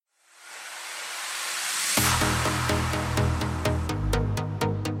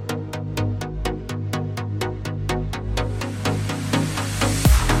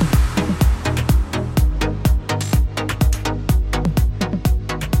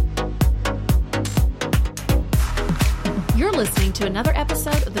listening to another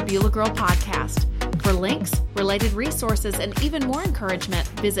episode of the Beulah Girl Podcast. For links, related resources, and even more encouragement,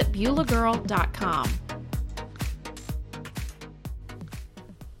 visit BeulahGirl.com.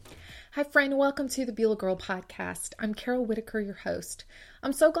 Hi, friend. Welcome to the Beulah Girl Podcast. I'm Carol Whitaker, your host.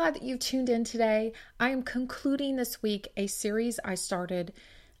 I'm so glad that you've tuned in today. I am concluding this week a series I started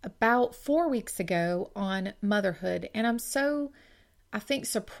about 4 weeks ago on motherhood, and I'm so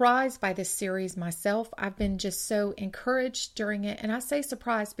surprised by this series myself. I've been just so encouraged during it. And I say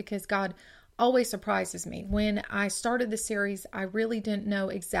surprised because God always surprises me. When I started the series, I really didn't know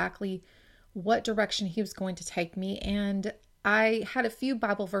exactly what direction He was going to take me. And I had a few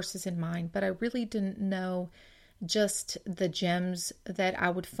Bible verses in mind, but I really didn't know just the gems that I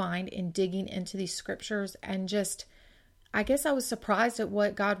would find in digging into these scriptures. And just, I guess I was surprised at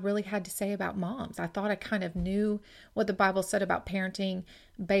what God really had to say about moms. I thought I kind of knew what the Bible said about parenting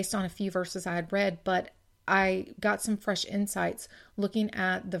based on a few verses I had read, but I got some fresh insights looking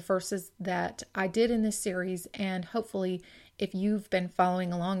at the verses that I did in this series. And hopefully, if you've been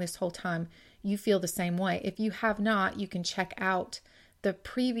following along this whole time, you feel the same way. If you have not, you can check out the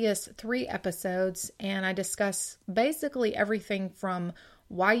previous 3 episodes, and I discuss basically everything from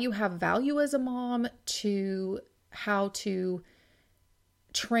why you have value as a mom to how to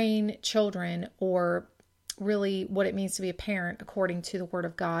train children, or really what it means to be a parent according to the Word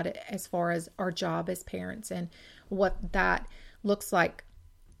of God, as far as our job as parents and what that looks like.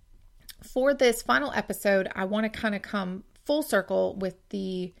 For this final episode, I want to kind of come full circle with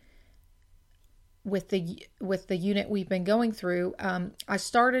the unit we've been going through. I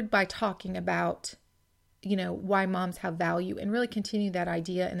started by talking about, why moms have value, and really continue that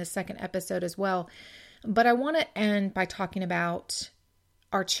idea in the second episode as well. But I want to end by talking about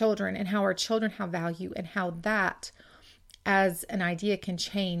our children and how our children have value, and how that as an idea can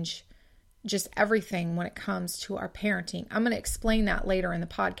change just everything when it comes to our parenting. I'm going to explain that later in the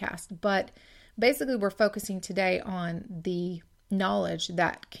podcast, but basically we're focusing today on the knowledge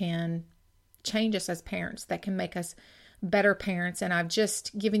that can change us as parents, that can make us better parents. And I've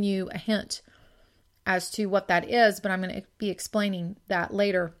just given you a hint as to what that is, but I'm going to be explaining that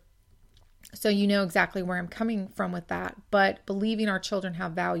later, so you know exactly where I'm coming from with that. But believing our children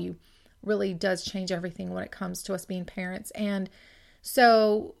have value really does change everything when it comes to us being parents. And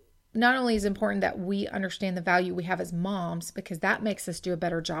so not only is it important that we understand the value we have as moms, because that makes us do a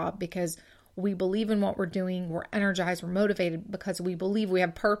better job, because we believe in what we're doing, we're energized, we're motivated, because we believe we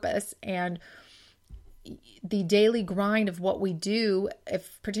have purpose. And the daily grind of what we do,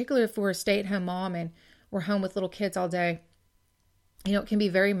 particularly if we're a stay-at-home mom and we're home with little kids all day, it can be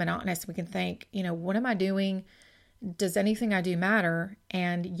very monotonous. We can think, what am I doing? Does anything I do matter?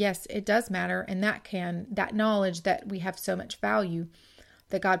 And yes, it does matter. And that knowledge that we have so much value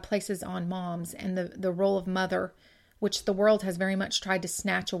that God places on moms, and the role of mother, which the world has very much tried to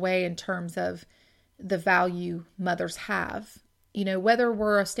snatch away in terms of the value mothers have. Whether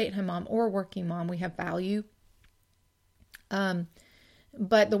we're a stay-at-home mom or a working mom, we have value.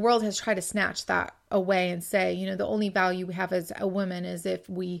 But the world has tried to snatch that away and say, the only value we have as a woman is if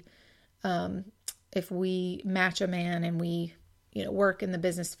we match a man and we, work in the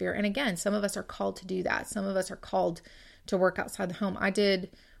business sphere. And again, some of us are called to do that. Some of us are called to work outside the home. I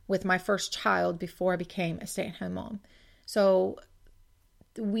did with my first child before I became a stay-at-home mom. So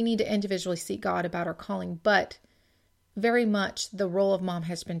we need to individually seek God about our calling, but very much the role of mom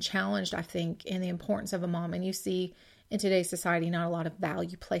has been challenged, I think, in the importance of a mom. And you see in today's society, not a lot of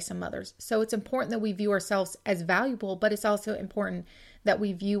value placed on mothers. So it's important that we view ourselves as valuable, but it's also important that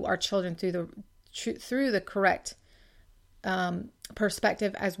we view our children through the correct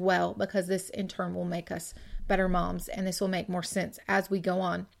perspective as well, because this in turn will make us better moms, and this will make more sense as we go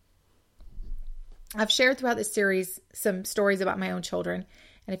on. I've shared throughout this series some stories about my own children,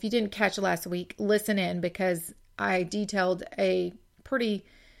 and if you didn't catch last week, listen in, because I detailed a pretty,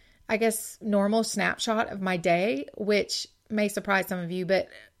 normal snapshot of my day, which may surprise some of you, but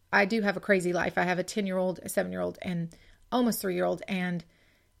I do have a crazy life. I have a 10-year-old, a 7-year-old, and almost 3-year-old. And,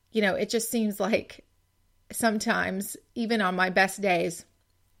 it just seems like sometimes, even on my best days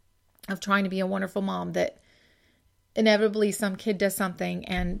of trying to be a wonderful mom, that inevitably some kid does something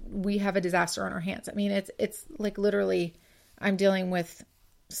and we have a disaster on our hands. I mean, it's like literally I'm dealing with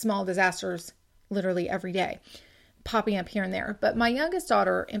small disasters literally every day, popping up here and there. But my youngest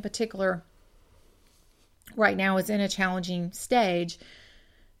daughter in particular right now is in a challenging stage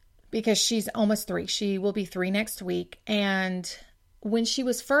because she's almost 3. She will be 3 next week. And when she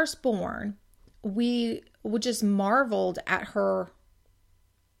was first born, we just marveled at her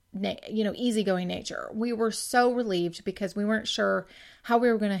easygoing nature. We were so relieved because we weren't sure how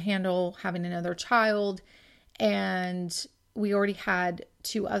we were going to handle having another child. And we already had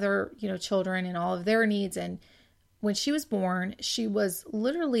two other, children and all of their needs. And when she was born, she was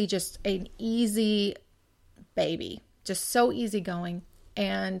literally just an easy baby, just so easygoing.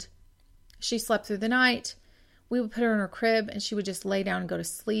 And she slept through the night. We would put her in her crib and she would just lay down and go to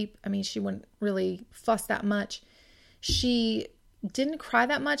sleep. I mean, she wouldn't really fuss that much. She didn't cry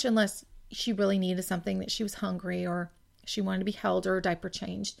that much unless she really needed something, that she was hungry or she wanted to be held or a diaper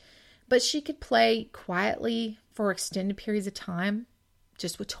changed. But she could play quietly for extended periods of time,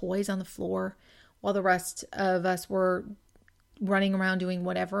 just with toys on the floor, while the rest of us were running around doing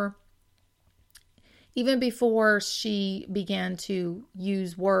whatever. Even before she began to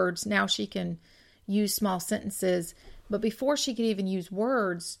use words, now she can use small sentences. But before she could even use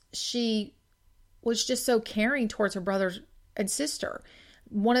words, she was just so caring towards her brother and sister.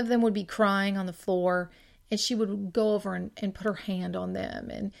 One of them would be crying on the floor, and she would go over and put her hand on them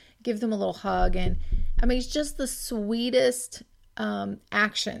and give them a little hug. And I mean, it's just the sweetest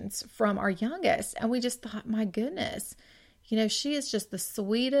actions from our youngest. And we just thought, my goodness, she is just the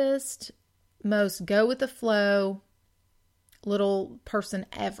sweetest, most go with the flow little person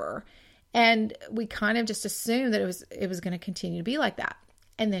ever. And we kind of just assumed that it was going to continue to be like that.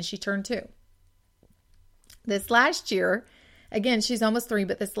 And then she turned 2. This last year, again, she's almost 3,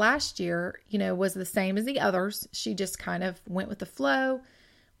 but this last year, was the same as the others. She just kind of went with the flow,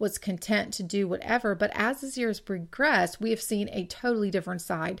 was content to do whatever. But as this year has progressed, we have seen a totally different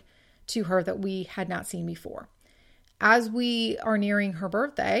side to her that we had not seen before. As we are nearing her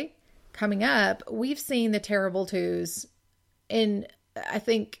birthday coming up, we've seen the terrible twos in, I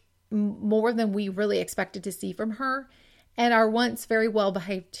think, more than we really expected to see from her. And our once very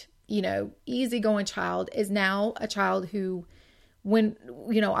well-behaved, easygoing child is now a child who, when,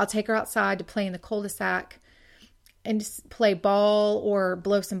 I'll take her outside to play in the cul-de-sac and just play ball or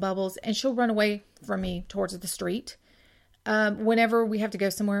blow some bubbles, and she'll run away from me towards the street. Whenever we have to go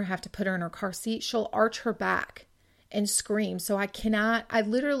somewhere, have to put her in her car seat, she'll arch her back and scream. So I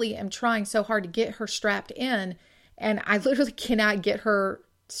literally am trying so hard to get her strapped in, and I literally cannot get her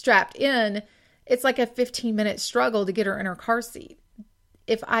strapped in. It's like a 15-minute struggle to get her in her car seat.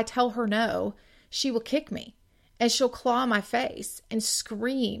 If I tell her no, she will kick me and she'll claw my face and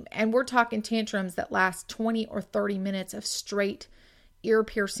scream. And we're talking tantrums that last 20 or 30 minutes of straight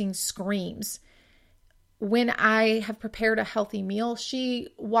ear-piercing screams. When I have prepared a healthy meal, she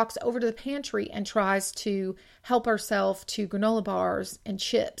walks over to the pantry and tries to help herself to granola bars and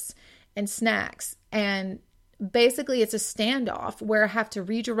chips and snacks. And basically, it's a standoff where I have to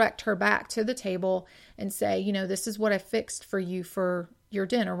redirect her back to the table and say, this is what I fixed for you for your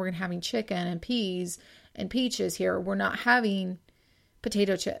dinner. We're going to having chicken and peas and peaches here. We're not having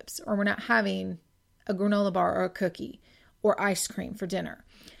potato chips, or we're not having a granola bar or a cookie or ice cream for dinner.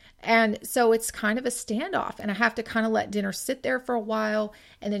 And so it's kind of a standoff, and I have to kind of let dinner sit there for a while,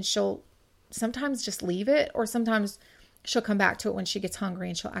 and then she'll sometimes just leave it, or sometimes she'll come back to it when she gets hungry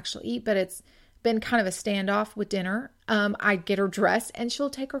and she'll actually eat. But it's been kind of a standoff with dinner. I get her dressed and she'll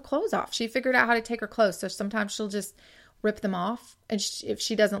take her clothes off. She figured out how to take her clothes. So sometimes she'll just rip them off, and if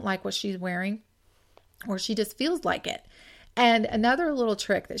she doesn't like what she's wearing, or she just feels like it. And another little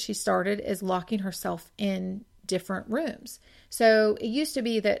trick that she started is locking herself in different rooms. So it used to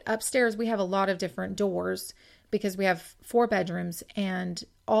be that upstairs we have a lot of different doors because we have 4 bedrooms, and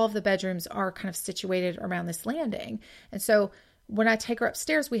all of the bedrooms are kind of situated around this landing. And so when I take her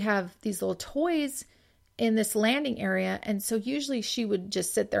upstairs, we have these little toys in this landing area. And so usually she would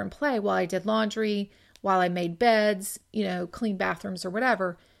just sit there and play while I did laundry, while I made beds, clean bathrooms or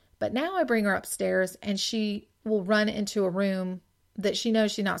whatever. But now I bring her upstairs and she will run into a room that she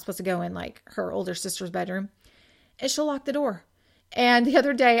knows she's not supposed to go in, like her older sister's bedroom, and she'll lock the door. And the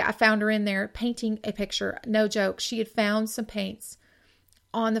other day I found her in there painting a picture. No joke. She had found some paints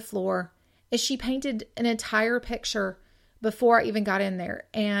on the floor, and she painted an entire picture before I even got in there.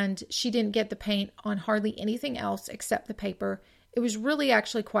 And she didn't get the paint on hardly anything else except the paper. It was really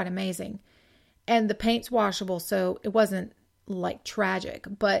actually quite amazing. And the paint's washable, so it wasn't like tragic,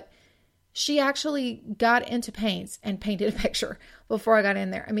 but she actually got into paints and painted a picture before I got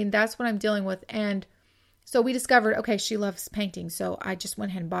in there. I mean, that's what I'm dealing with. And so we discovered, okay, she loves painting. So I just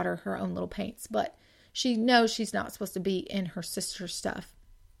went ahead and bought her own little paints, but she knows she's not supposed to be in her sister's stuff.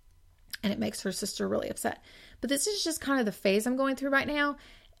 And it makes her sister really upset. But this is just kind of the phase I'm going through right now,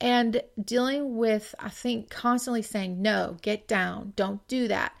 and dealing with, I think, constantly saying, no, get down, don't do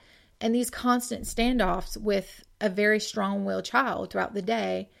that. And these constant standoffs with a very strong-willed child throughout the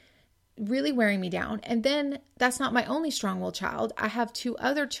day really wearing me down. And then that's not my only strong-willed child. I have 2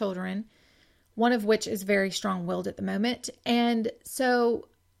 other children, one of which is very strong-willed at the moment. And so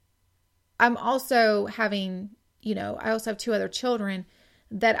I'm also having, I also have two other children,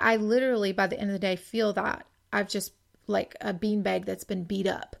 that I literally, by the end of the day, feel that I've just like a beanbag that's been beat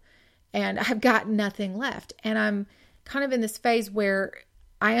up and I've got nothing left. And I'm kind of in this phase where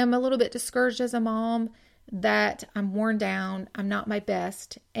I am a little bit discouraged as a mom, that I'm worn down, I'm not my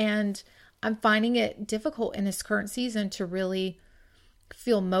best, and I'm finding it difficult in this current season to really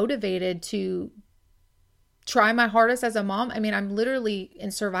feel motivated to try my hardest as a mom. I mean, I'm literally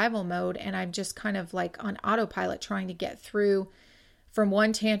in survival mode, and I'm just kind of like on autopilot trying to get through from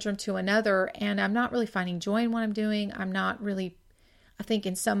one tantrum to another, and I'm not really finding joy in what I'm doing. I'm not really, I think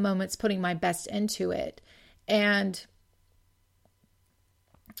in some moments, putting my best into it. And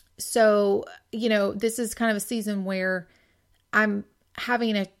so, this is kind of a season where I'm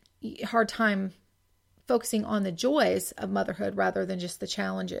having a hard time focusing on the joys of motherhood rather than just the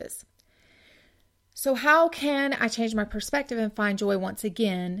challenges. So how can I change my perspective and find joy once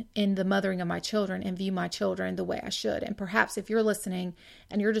again in the mothering of my children and view my children the way I should? And perhaps if you're listening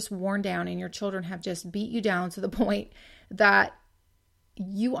and you're just worn down and your children have just beat you down to the point that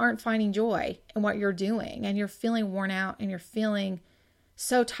you aren't finding joy in what you're doing, and you're feeling worn out and you're feeling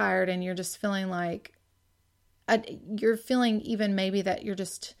so tired, and you're just feeling like, you're feeling even maybe that you're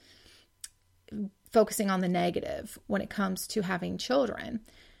just focusing on the negative when it comes to having children.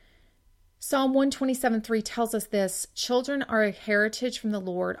 Psalm 127:3 tells us this: children are a heritage from the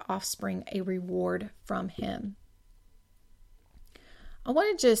Lord, offspring a reward from him. I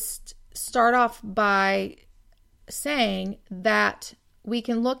want to just start off by saying that we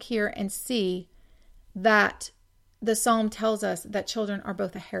can look here and see that the Psalm tells us that children are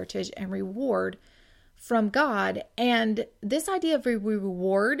both a heritage and reward from God. And this idea of a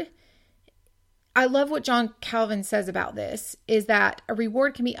reward, I love what John Calvin says about this, is that a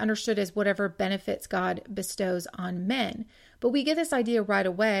reward can be understood as whatever benefits God bestows on men. But we get this idea right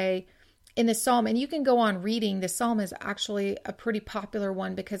away in the Psalm, and you can go on reading. The Psalm is actually a pretty popular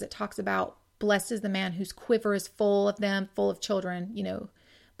one because it talks about blessed is the man whose quiver is full of them, full of children.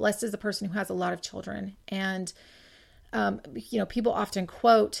 Blessed is the person who has a lot of children. And people often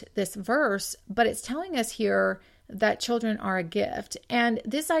quote this verse, but it's telling us here that children are a gift. And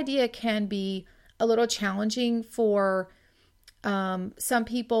this idea can be a little challenging for some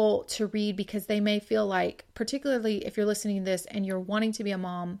people to read, because they may feel like, particularly if you're listening to this and you're wanting to be a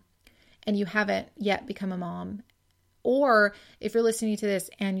mom and you haven't yet become a mom, or if you're listening to this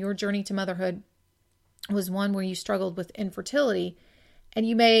and your journey to motherhood was one where you struggled with infertility, and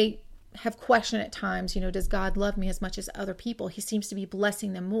you may have questioned at times, does God love me as much as other people? He seems to be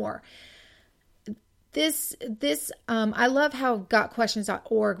blessing them more. I love how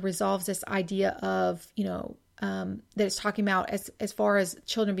gotquestions.org resolves this idea of, that it's talking about as far as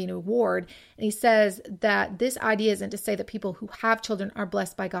children being a reward. And he says that this idea isn't to say that people who have children are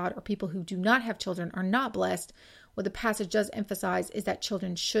blessed by God, or people who do not have children are not blessed. What the passage does emphasize is that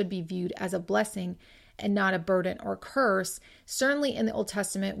children should be viewed as a blessing and not a burden or curse. Certainly in the Old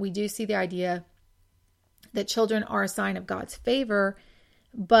Testament, we do see the idea that children are a sign of God's favor,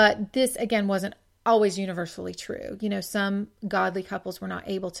 but this again wasn't always universally true. Some godly couples were not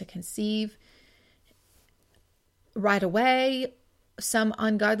able to conceive right away. Some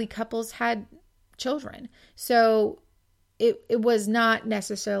ungodly couples had children. So it was not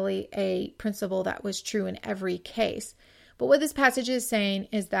necessarily a principle that was true in every case. But what this passage is saying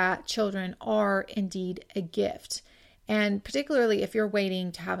is that children are indeed a gift. And particularly if you're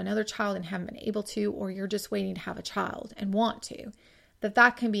waiting to have another child and haven't been able to, or you're just waiting to have a child and want to,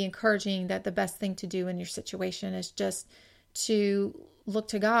 that can be encouraging, that the best thing to do in your situation is just to look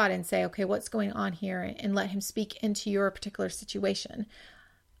to God and say, okay, what's going on here? And let him speak into your particular situation.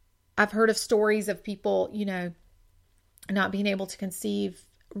 I've heard of stories of people, not being able to conceive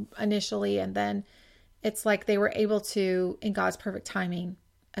initially, and then it's like they were able to in God's perfect timing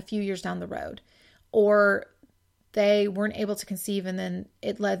a few years down the road, or they weren't able to conceive and then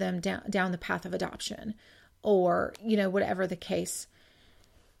it led them down the path of adoption, or, whatever the case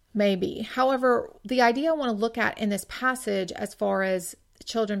may be. However, the idea I want to look at in this passage as far as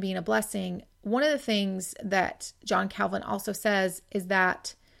children being a blessing, one of the things that John Calvin also says is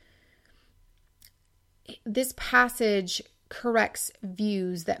that this passage corrects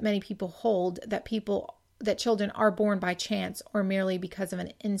views that many people hold, that children are born by chance or merely because of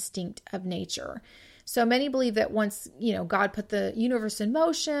an instinct of nature. So many believe that once, God put the universe in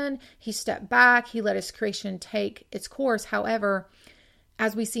motion, he stepped back, he let his creation take its course. However,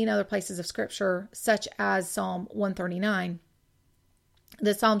 as we see in other places of scripture, such as Psalm 139,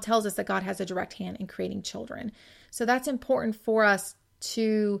 the Psalm tells us that God has a direct hand in creating children. So that's important for us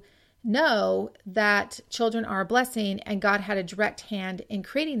to know that children are a blessing and God had a direct hand in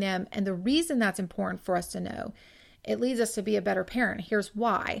creating them. And the reason that's important for us to know, it leads us to be a better parent. Here's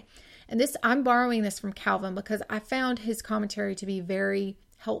why. And this, I'm borrowing this from Calvin because I found his commentary to be very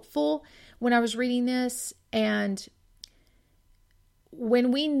helpful when I was reading this. And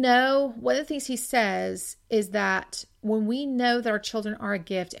when we know, one of the things he says is that when we know that our children are a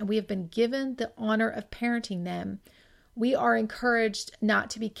gift and we have been given the honor of parenting them, we are encouraged not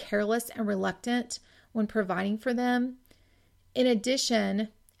to be careless and reluctant when providing for them. In addition,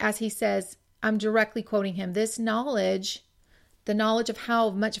 as he says, I'm directly quoting him, this knowledge, the knowledge of how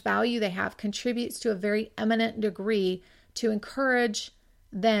much value they have, contributes to a very eminent degree to encourage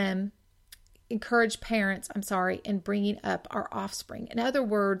parents, in bringing up our offspring. In other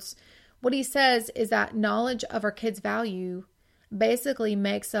words, what he says is that knowledge of our kids' value basically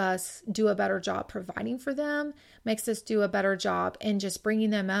makes us do a better job providing for them, makes us do a better job in just bringing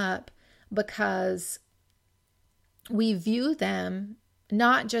them up, because we view them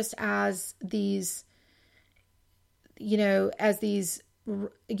not just as these,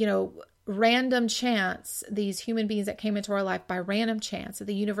 random chance, these human beings that came into our life by random chance, that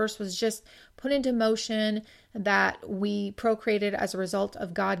the universe was just put into motion, that we procreated as a result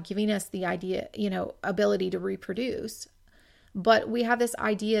of God giving us the idea, ability to reproduce. But we have this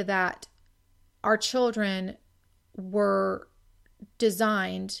idea that our children were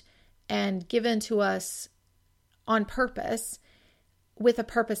designed and given to us on purpose, with a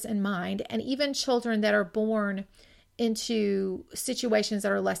purpose in mind. And even children that are born into situations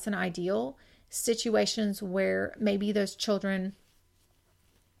that are less than ideal, situations where maybe those children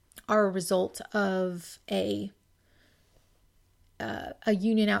are a result of a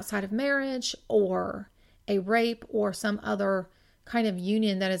union outside of marriage, or a rape, or some other kind of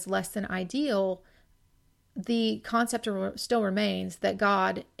union that is less than ideal, the concept still remains that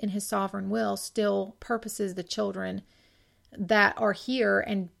God, in his sovereign will, still purposes the children that are here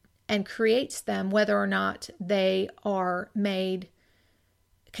and creates them, whether or not they are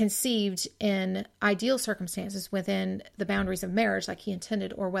conceived in ideal circumstances within the boundaries of marriage like he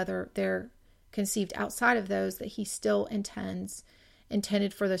intended, or whether they're conceived outside of those, that he still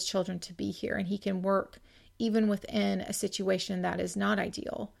intended for those children to be here. And he can work even within a situation that is not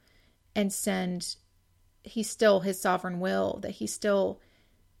ideal, and he's still his sovereign will, that he still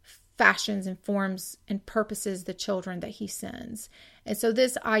fashions and forms and purposes the children that he sends. And so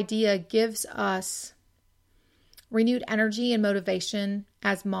this idea gives us renewed energy and motivation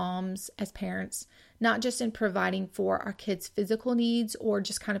as moms, as parents, not just in providing for our kids' physical needs, or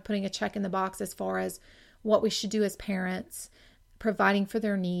just kind of putting a check in the box as far as what we should do as parents, providing for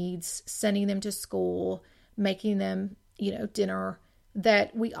their needs, sending them to school, making them, dinner,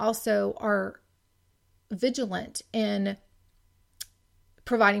 that we also are vigilant in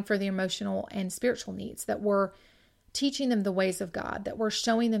providing for the emotional and spiritual needs, that we're teaching them the ways of God, that we're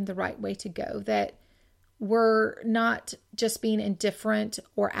showing them the right way to go, that we're not just being indifferent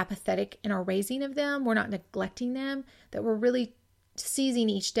or apathetic in our raising of them, we're not neglecting them, that we're really seizing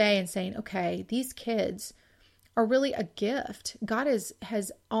each day and saying, okay, these kids are really a gift. God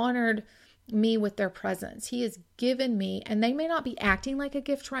has honored me with their presence. He has given me, and they may not be acting like a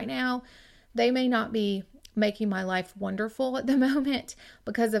gift right now. They may not be making my life wonderful at the moment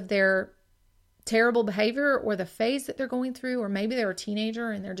because of their terrible behavior or the phase that they're going through, or maybe they're a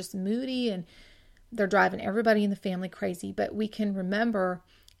teenager and they're just moody and they're driving everybody in the family crazy. But we can remember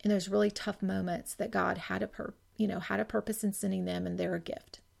in those really tough moments that God had a purpose in sending them, and they're a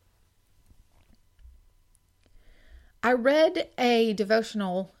gift. I read a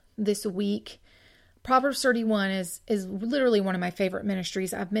devotional this week. Proverbs 31 is literally one of my favorite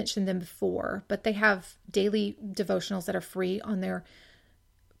ministries. I've mentioned them before, but they have daily devotionals that are free on their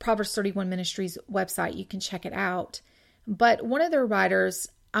Proverbs 31 Ministries website. You can check it out. But one of their writers,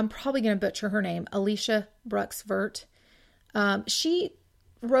 I'm probably going to butcher her name, Alicia Bruxvert. She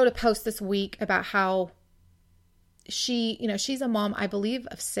wrote a post this week about how she's a mom, I believe,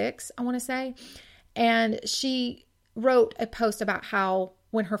 of 6, I want to say. And she wrote a post about how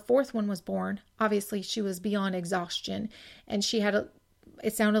when her 4th one was born, obviously she was beyond exhaustion, and she had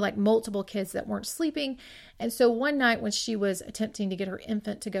it sounded like multiple kids that weren't sleeping. And so one night when she was attempting to get her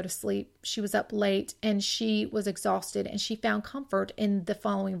infant to go to sleep, she was up late and she was exhausted, and she found comfort in the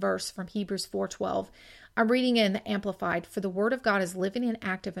following verse from Hebrews 4:12. I'm reading it in the Amplified. For the word of God is living and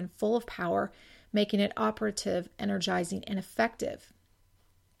active and full of power, making it operative, energizing, and effective.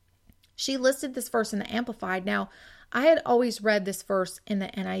 She listed this verse in the Amplified. Now, I had always read this verse in the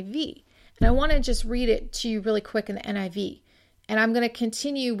NIV, and I want to just read it to you really quick in the NIV. And I'm going to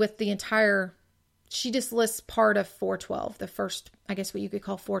continue with the entire she just lists part of 412, the first, I guess what you could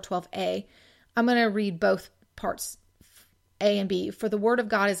call 412a. I'm going to read both parts, A and B. For the word of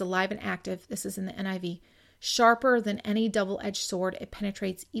God is alive and active. This is in the NIV. Sharper than any double-edged sword. It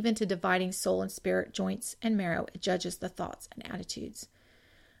penetrates even to dividing soul and spirit, joints and marrow. It judges the thoughts and attitudes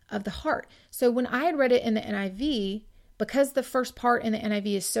of the heart. So when I had read it in the NIV, because the first part in the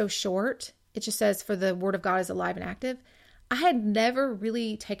NIV is so short, it just says, for the word of God is alive and active. I had never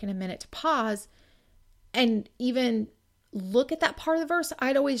really taken a minute to pause and even look at that part of the verse.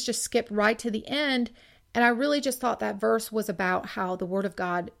 I'd always just skipped right to the end. And I really just thought that verse was about how the word of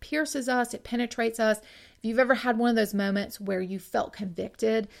God pierces us, it penetrates us. If you've ever had one of those moments where you felt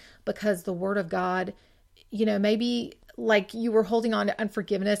convicted because the word of God, maybe like you were holding on to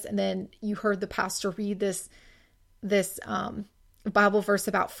unforgiveness and then you heard the pastor read this Bible verse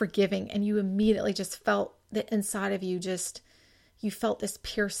about forgiving, and you immediately just felt the inside of you you felt this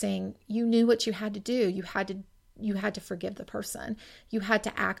piercing. You knew what you had to do. You had to forgive the person. You had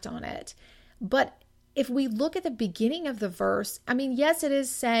to act on it. But if we look at the beginning of the verse, yes, it is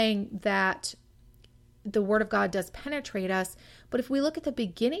saying that the word of God does penetrate us. But if we look at the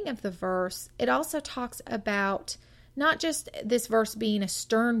beginning of the verse, it also talks about not just this verse being a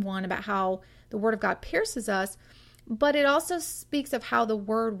stern one about how the word of God pierces us, but it also speaks of how the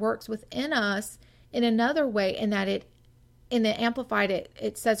word works within us in another way, in that in the Amplified,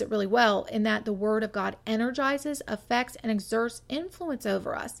 it says it really well, in that the word of God energizes, affects, and exerts influence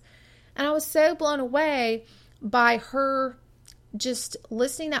over us. And I was so blown away by her just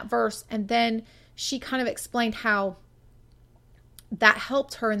listening that verse. And then she kind of explained how that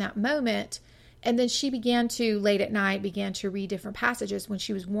helped her in that moment. And then she began to, late at night, began to read different passages when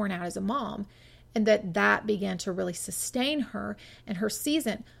she was worn out as a mom. And that began to really sustain her in her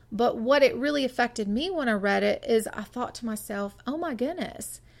season. But what it really affected me when I read it is I thought to myself, oh my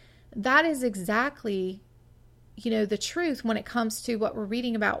goodness, that is exactly, the truth when it comes to what we're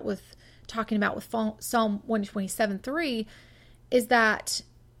reading about talking about with Psalm 127:3, is that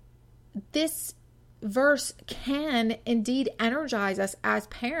this verse can indeed energize us as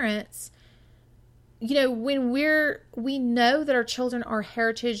parents. When we know that our children are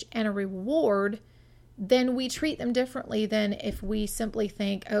heritage and a reward, then we treat them differently than if we simply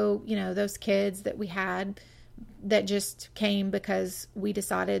think, those kids that we had that just came because we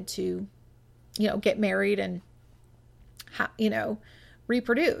decided to, get married and,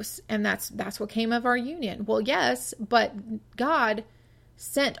 reproduce. And that's what came of our union. Well, yes, but God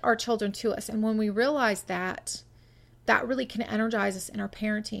sent our children to us. And when we realize that really can energize us in our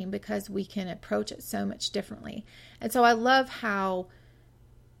parenting, because we can approach it so much differently. And so I love how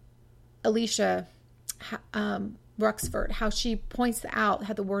Alicia Ruxford, how she points out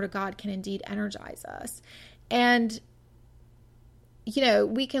how the word of God can indeed energize us. And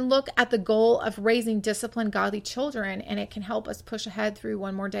we can look at the goal of raising disciplined, godly children, and it can help us push ahead through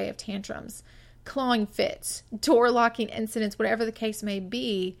one more day of tantrums, clawing fits, door locking incidents, whatever the case may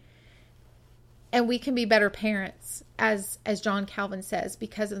be. And we can be better parents, as John Calvin says,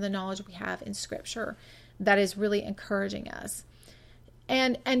 because of the knowledge we have in Scripture that is really encouraging us.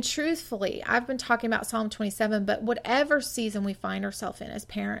 And truthfully, I've been talking about Psalm 27, but whatever season we find ourselves in as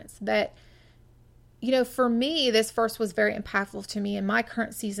parents, that for me, this verse was very impactful to me in my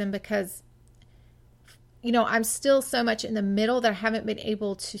current season, because, I'm still so much in the middle that I haven't been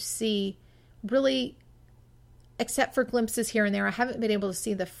able to see really, except for glimpses here and there, I haven't been able to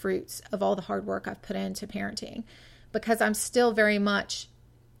see the fruits of all the hard work I've put into parenting, because I'm still very much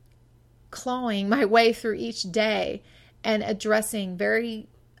clawing my way through each day and addressing very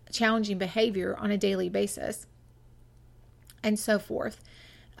challenging behavior on a daily basis and so forth.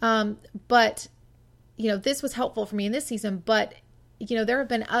 But this was helpful for me in this season, but, there have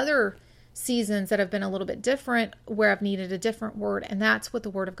been other seasons that have been a little bit different where I've needed a different word, and that's what the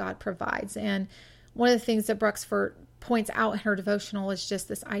Word of God provides. And one of the things that Bruxford points out in her devotional is just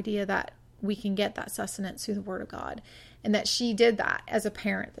this idea that we can get that sustenance through the Word of God, and that she did that as a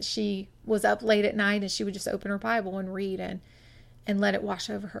parent, that she was up late at night and she would just open her Bible and read and let it wash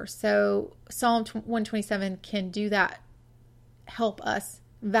over her. So Psalm 127 can do that, help us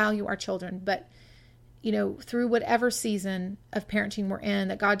value our children, but through whatever season of parenting we're in,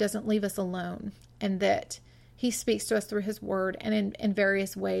 that God doesn't leave us alone, and that He speaks to us through His Word, and in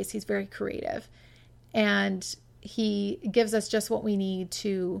various ways. He's very creative, and He gives us just what we need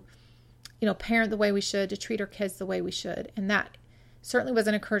to, parent the way we should, to treat our kids the way we should. And that certainly was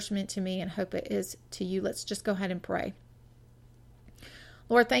an encouragement to me, and hope it is to you. Let's just go ahead and pray.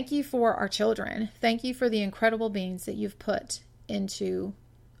 Lord, thank you for our children. Thank you for the incredible beings that you've put into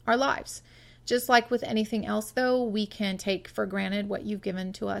our lives. Just like with anything else, though, we can take for granted what you've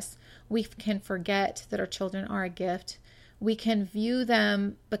given to us. We can forget that our children are a gift. We can view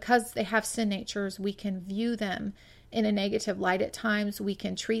them, because they have sin natures, we can view them in a negative light at times. We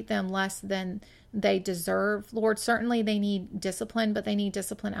can treat them less than they deserve. Lord, certainly they need discipline, but they need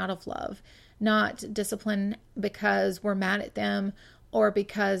discipline out of love, not discipline because we're mad at them or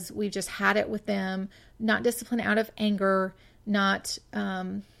because we've just had it with them, not discipline out of anger, not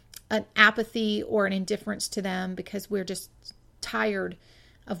an apathy or an indifference to them because we're just tired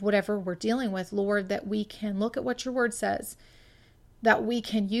of whatever we're dealing with. Lord, that we can look at what your word says, that we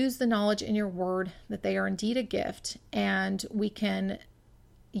can use the knowledge in your word, that they are indeed a gift, and we can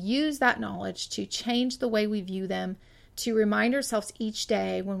use that knowledge to change the way we view them, to remind ourselves each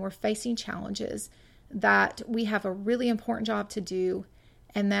day when we're facing challenges that we have a really important job to do,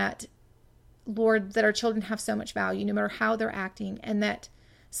 and that, Lord, that our children have so much value no matter how they're acting, and that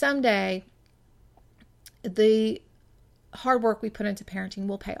someday the hard work we put into parenting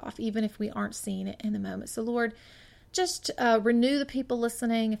will pay off, even if we aren't seeing it in the moment. So Lord, just renew the people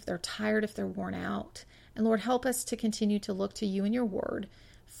listening if they're tired, if they're worn out. And Lord, help us to continue to look to you and your word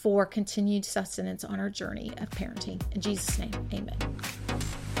for continued sustenance on our journey of parenting. In Jesus' name, amen.